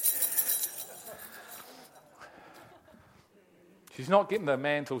 she's not getting the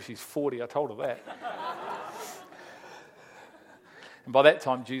man till she's 40. I told her that. And by that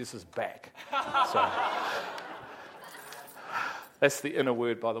time, Jesus is back. So that's the inner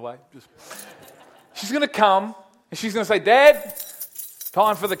word, by the way. She's going to come. And she's going to say, Dad,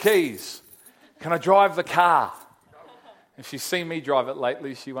 time for the keys. Can I drive the car? If she's seen me drive it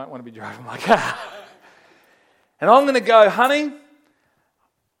lately, she won't want to be driving my car. And I'm going to go, honey,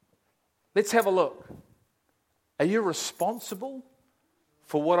 let's have a look. Are you responsible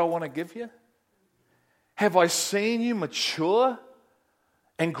for what I want to give you? Have I seen you mature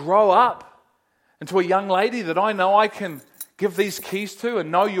and grow up into a young lady that I know I can give these keys to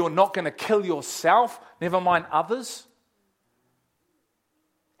and know you're not going to kill yourself, never mind others?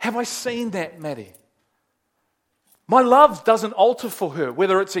 Have I seen that, Maddie? My love doesn't alter for her,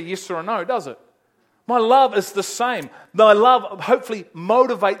 whether it's a yes or a no, does it? My love is the same. My love hopefully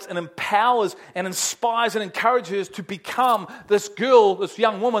motivates and empowers and inspires and encourages her to become this girl, this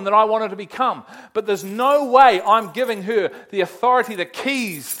young woman that I want her to become. But there's no way I'm giving her the authority, the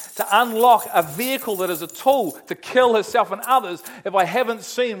keys to unlock a vehicle that is a tool to kill herself and others if I haven't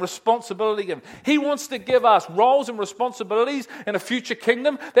seen responsibility given. He wants to give us roles and responsibilities in a future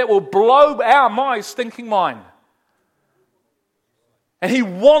kingdom that will blow my stinking mind. And He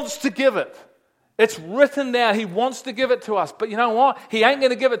wants to give it. It's written down. He wants to give it to us. But you know what? He ain't going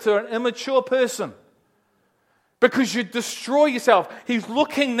to give it to an immature person. Because you destroy yourself. He's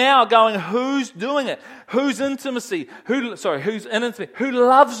looking now going, who's doing it? Who's intimacy? Who's in intimacy? Who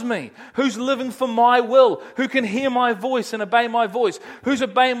loves me? Who's living for my will? Who can hear my voice and obey my voice? Who's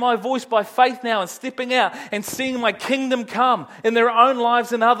obeying my voice by faith now and stepping out and seeing my kingdom come in their own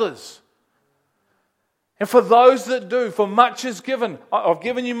lives and others? And for those that do, for much is given. I've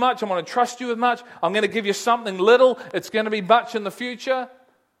given you much. I'm going to trust you with much. I'm going to give you something little. It's going to be much in the future.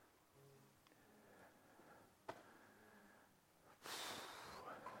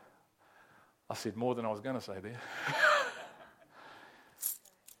 I said more than I was going to say there.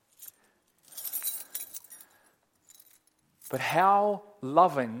 But how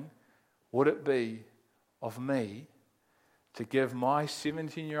loving would it be of me to give my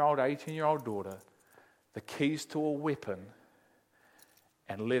 17-year-old, 18-year-old daughter the keys to a weapon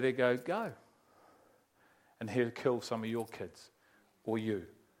and let her go. And her kill some of your kids, or you,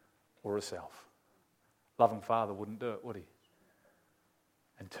 or herself. Loving father wouldn't do it, would he?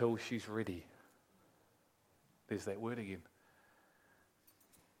 Until she's ready. There's that word again.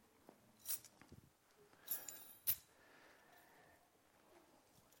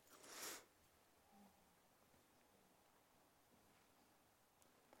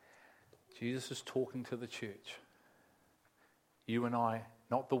 Jesus is talking to the church. You and I,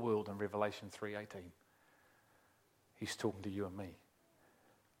 not the world in Revelation 3:18. He's talking to you and me.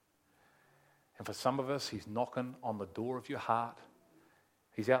 And for some of us, He's knocking on the door of your heart.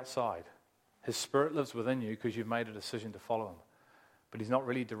 He's outside. His Spirit lives within you because you've made a decision to follow Him. But He's not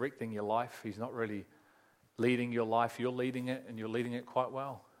really directing your life. He's not really leading your life. You're leading it, and you're leading it quite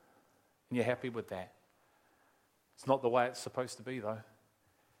well. And you're happy with that. It's not the way it's supposed to be, though.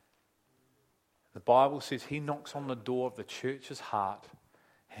 The Bible says He knocks on the door of the church's heart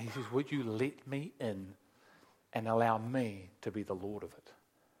and He says, would you let me in and allow me to be the Lord of it?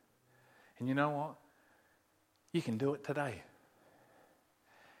 And you know what? You can do it today.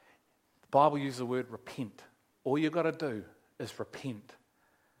 The Bible uses the word repent. All you've got to do is repent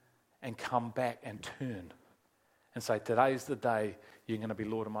and come back and turn and say, today's the day you're going to be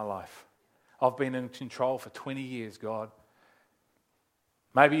Lord of my life. I've been in control for 20 years, God.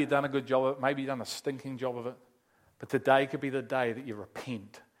 Maybe you've done a good job of it. Maybe you've done a stinking job of it. But today could be the day that you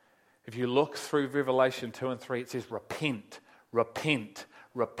repent. If you look through Revelation 2 and 3, it says, repent, repent,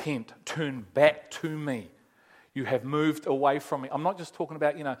 repent. Turn back to me. You have moved away from me. I'm not just talking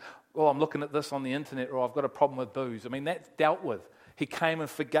about, I'm looking at this on the internet, or I've got a problem with booze. I mean, that's dealt with. He came and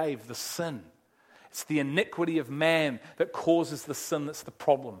forgave the sin. It's the iniquity of man that causes the sin that's the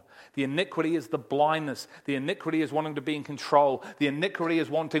problem. The iniquity is the blindness. The iniquity is wanting to be in control. The iniquity is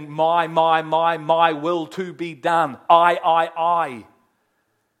wanting my will to be done. I.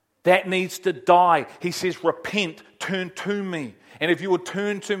 That needs to die. He says, repent, turn to me. And if you would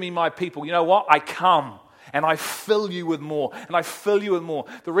turn to me, my people, you know what? I come. And I fill you with more. And I fill you with more.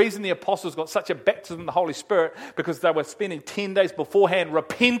 The reason the apostles got such a baptism in the Holy Spirit, because they were spending 10 days beforehand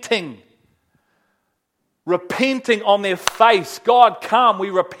repenting on their face. God, come,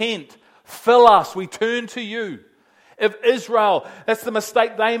 we repent. Fill us, we turn to you. If Israel, that's the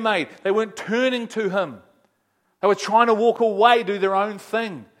mistake they made. They weren't turning to Him. They were trying to walk away, do their own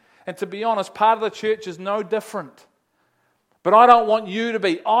thing. And to be honest, part of the church is no different. But I don't want you to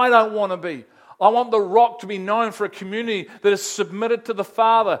be. I don't want to be. I want the Rock to be known for a community that is submitted to the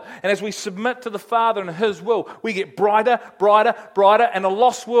Father. And as we submit to the Father and His will, we get brighter, brighter, brighter. And the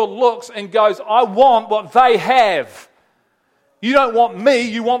lost world looks and goes, I want what they have. You don't want me,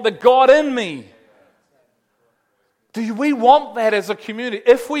 you want the God in me. Do we want that as a community?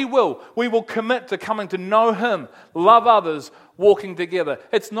 If we will commit to coming to know Him, love others, walking together.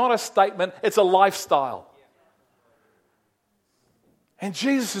 It's not a statement, it's a lifestyle. And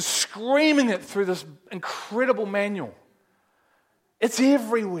Jesus is screaming it through this incredible manual. It's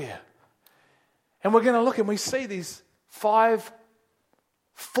everywhere. And we're going to look and we see these 5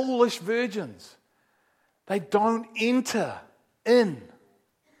 foolish virgins. They don't enter in.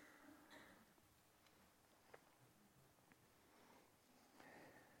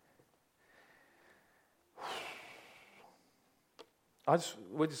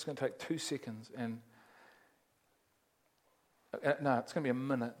 We're just going to take 2 seconds and No, it's going to be a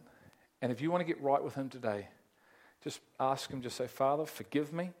minute. And if you want to get right with him today, just ask him, just say, Father,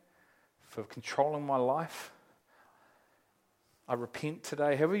 forgive me for controlling my life. I repent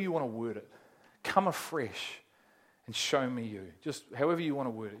today, however you want to word it. Come afresh and show me you. Just however you want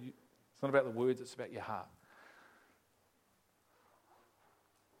to word it. It's not about the words, it's about your heart.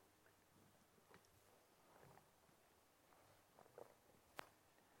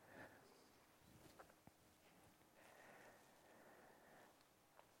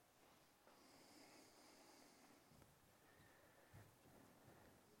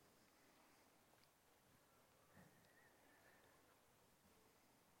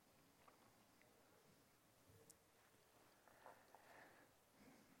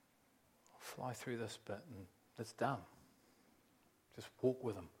 Fly through this bit and it's done. Just walk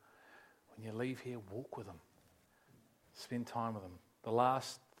with him. When you leave here, walk with him. Spend time with him. The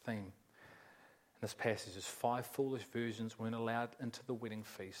last theme in this passage is 5 foolish virgins weren't allowed into the wedding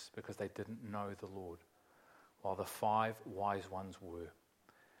feast because they didn't know the Lord, while the 5 wise ones were.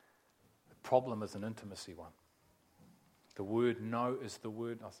 The problem is an intimacy one. The word know is the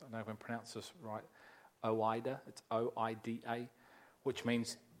word, I don't know if I can pronounce this right, oida. It's O-I-D-A, which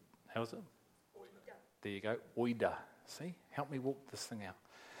means, how is it? There you go, oida. See, help me walk this thing out.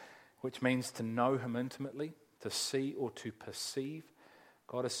 Which means to know him intimately, to see or to perceive.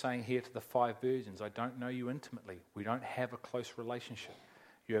 God is saying here to the 5 virgins, I don't know you intimately. We don't have a close relationship.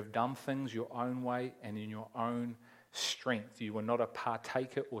 You have done things your own way and in your own strength. You were not a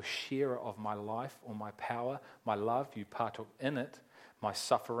partaker or sharer of my life or my power, my love. You partook in it, my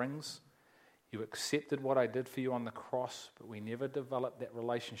sufferings. You accepted what I did for you on the cross, but we never developed that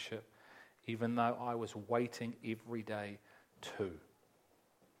relationship, even though I was waiting every day too.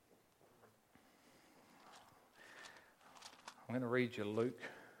 I'm going to read you Luke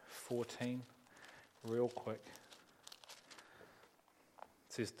 14 real quick.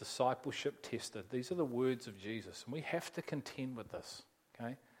 It says, discipleship tested. These are the words of Jesus, and we have to contend with this.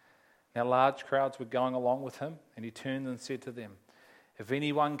 Okay. Now large crowds were going along with him, and he turned and said to them, if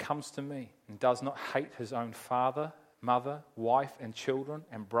anyone comes to me and does not hate his own father, mother, wife, and children,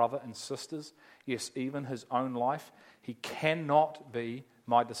 and brother and sisters, yes, even his own life, he cannot be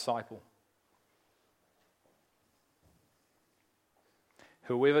my disciple.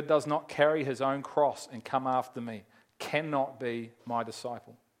 Whoever does not carry his own cross and come after me cannot be my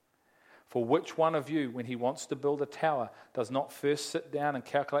disciple. For which one of you, when he wants to build a tower, does not first sit down and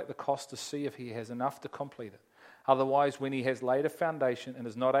calculate the cost to see if he has enough to complete it? Otherwise, when he has laid a foundation and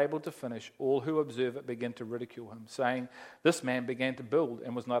is not able to finish, all who observe it begin to ridicule him, saying, this man began to build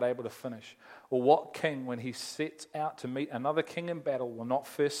and was not able to finish. Or what king, when he sets out to meet another king in battle, will not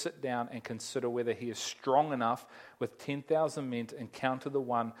first sit down and consider whether he is strong enough with 10,000 men to encounter the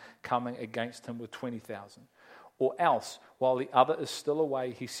one coming against him with 20,000? Or else, while the other is still away,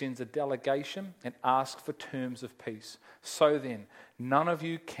 he sends a delegation and asks for terms of peace. So then, none of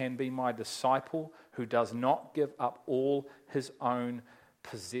you can be my disciple who does not give up all his own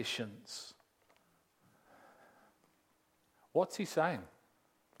possessions. What's he saying?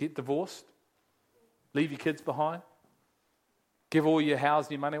 Get divorced? Leave your kids behind? Give all your house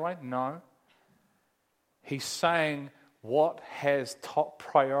and your money away? No. He's saying what has top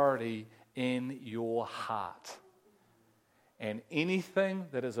priority in your heart. And anything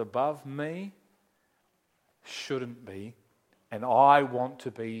that is above me shouldn't be. And I want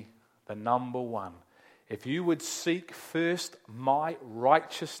to be the number one. If you would seek first my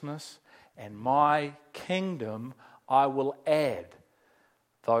righteousness and my kingdom, I will add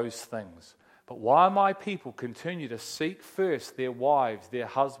those things. But while my people continue to seek first their wives, their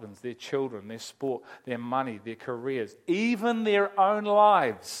husbands, their children, their sport, their money, their careers, even their own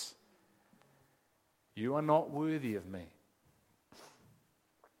lives, you are not worthy of me.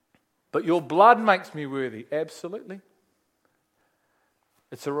 But your blood makes me worthy. Absolutely.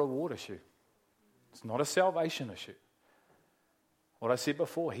 It's a reward issue. It's not a salvation issue. What I said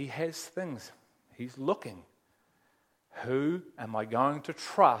before, he has things. He's looking. Who am I going to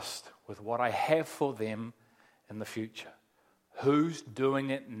trust with what I have for them in the future? Who's doing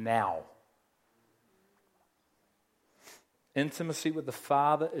it now? Intimacy with the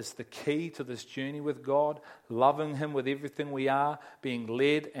Father is the key to this journey with God, loving him with everything we are, being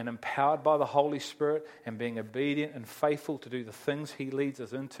led and empowered by the Holy Spirit, and being obedient and faithful to do the things he leads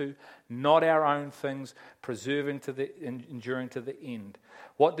us into, not our own things, enduring to the end.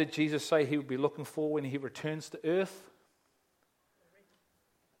 What did Jesus say he would be looking for when he returns to earth?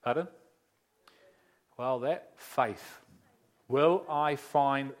 Pardon? Well, that faith. Will I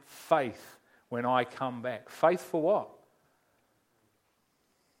find faith when I come back? Faith for what?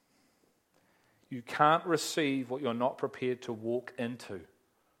 You can't receive what you're not prepared to walk into.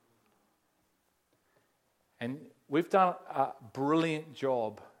 And we've done a brilliant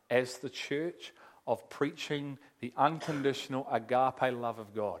job as the church of preaching the unconditional agape love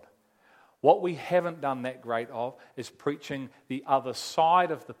of God. What we haven't done that great of is preaching the other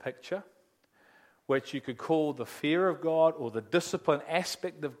side of the picture, which you could call the fear of God or the discipline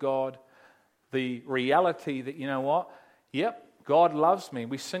aspect of God, the reality that, you know what? Yep, God loves me.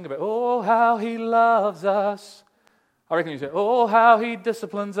 We sing about, oh, how He loves us. I reckon you say, oh, how He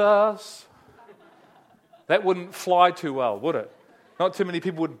disciplines us. That wouldn't fly too well, would it? Not too many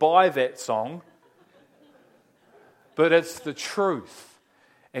people would buy that song. But it's the truth.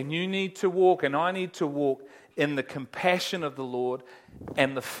 And you need to walk, and I need to walk in the compassion of the Lord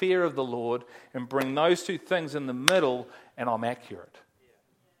and the fear of the Lord, and bring those two things in the middle, and I'm accurate.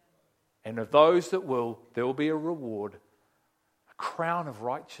 And of those that will, there will be a reward, a crown of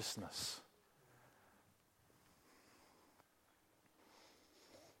righteousness.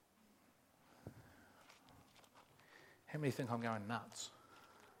 How many think I'm going nuts?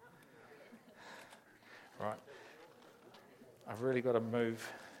 Right. I've really got to move.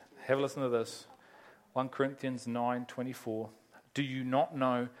 Have a listen to this. 1 Corinthians 9:24. Do you not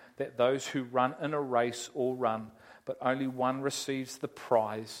know that those who run in a race all run, but only one receives the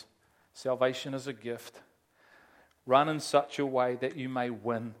prize? Salvation is a gift. Run in such a way that you may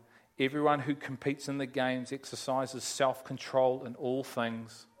win. Everyone who competes in the games exercises self-control in all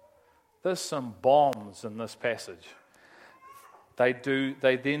things. There's some bombs in this passage. They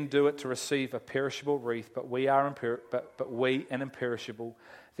then do it to receive a perishable wreath, but we an imperishable.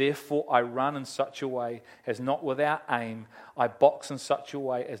 Therefore I run in such a way as not without aim. I box in such a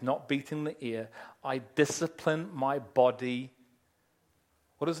way as not beating the air. I discipline my body.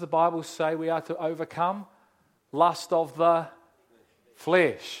 What does the Bible say we are to overcome? Lust of the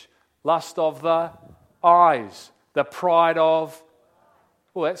flesh, lust of the eyes, the pride of...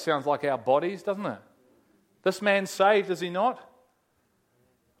 Well, that sounds like our bodies, doesn't it? This man's saved, is he not?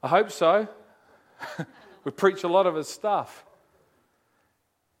 I hope so. We preach a lot of his stuff.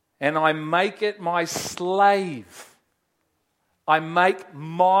 And I make it my slave. I make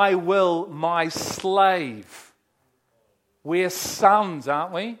my will my slave. We're sons,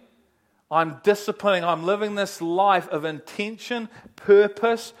 aren't we? I'm disciplining. I'm living this life of intention,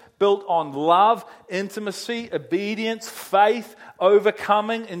 purpose, built on love, intimacy, obedience, faith,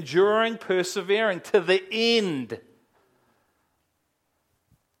 overcoming, enduring, persevering to the end.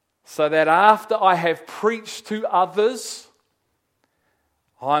 So that after I have preached to others,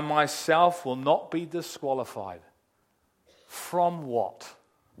 I myself will not be disqualified. From what?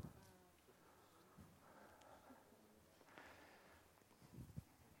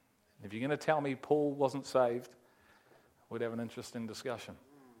 If you're going to tell me Paul wasn't saved, we'd have an interesting discussion.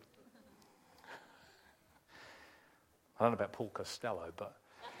 I don't know about Paul Costello, but...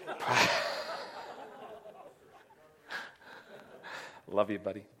 Love you,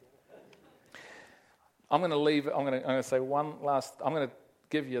 buddy. I'm going to leave it. I'm going to say one last... I'm going to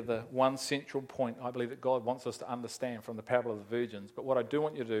give you the one central point I believe that God wants us to understand from the parable of the virgins. But what I do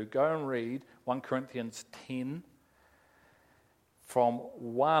want you to do, go and read 1 Corinthians 10 from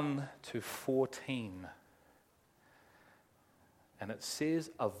 1 to 14. And it says,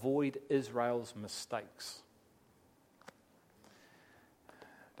 avoid Israel's mistakes.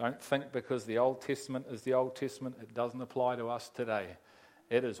 Don't think because the Old Testament is the Old Testament, it doesn't apply to us today.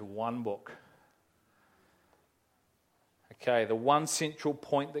 It is one book. Okay, the one central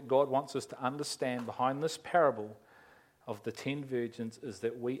point that God wants us to understand behind this parable of the 10 virgins is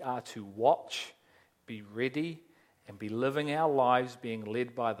that we are to watch, be ready, and be living our lives being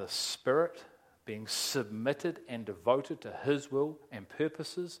led by the Spirit, being submitted and devoted to His will and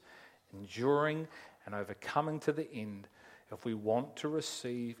purposes, enduring and overcoming to the end if we want to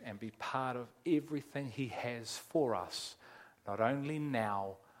receive and be part of everything He has for us, not only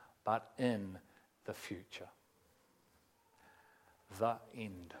now, but in the future. The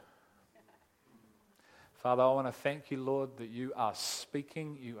end. Father, I want to thank you, Lord, that you are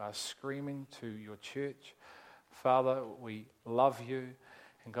speaking, you are screaming to your church. Father, we love you.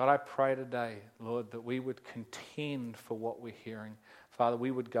 And God, I pray today, Lord, that we would contend for what we're hearing. Father,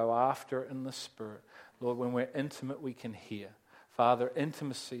 we would go after it in the Spirit. Lord, when we're intimate, we can hear. Father,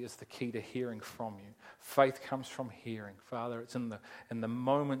 intimacy is the key to hearing from you. Faith comes from hearing. Father, it's in the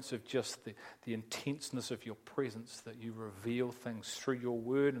moments of just the intenseness of your presence that you reveal things through your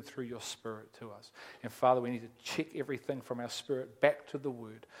word and through your Spirit to us. And Father, we need to check everything from our spirit back to the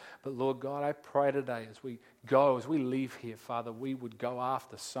word. But Lord God, I pray today as we go, as we leave here, Father, we would go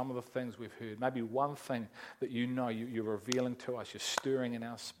after some of the things we've heard. Maybe one thing that you're revealing to us, you're stirring in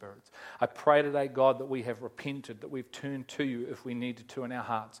our spirits. I pray today, God, that we have repented, that we've turned to you if we needed to in our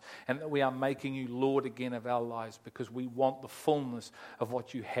hearts, and that we are making you Lord again of our lives because we want the fullness of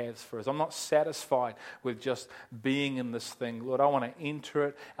what you have for us. I'm not satisfied with just being in this thing. Lord, I want to enter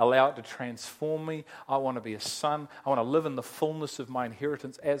it, allow it to transform me. I want to be a son. I want to live in the fullness of my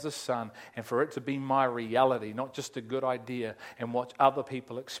inheritance as a son, and for it to be my reality, not just a good idea, and watch other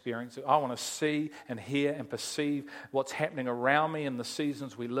people experience it. I want to see and hear and perceive what's happening around me in the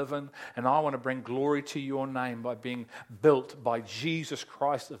seasons we live in, and I want to bring glory to your name by being built by Jesus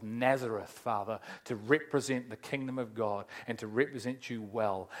Christ of Nazareth, Father, to represent the kingdom of God and to represent you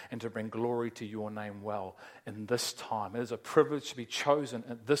well and to bring glory to your name well in this time. It is a privilege to be chosen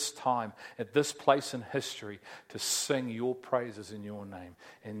at this time, at this place in history, to sing your praises in your name.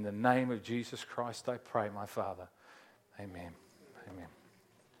 In the name of Jesus Christ, I pray, my Father. Amen. Amen.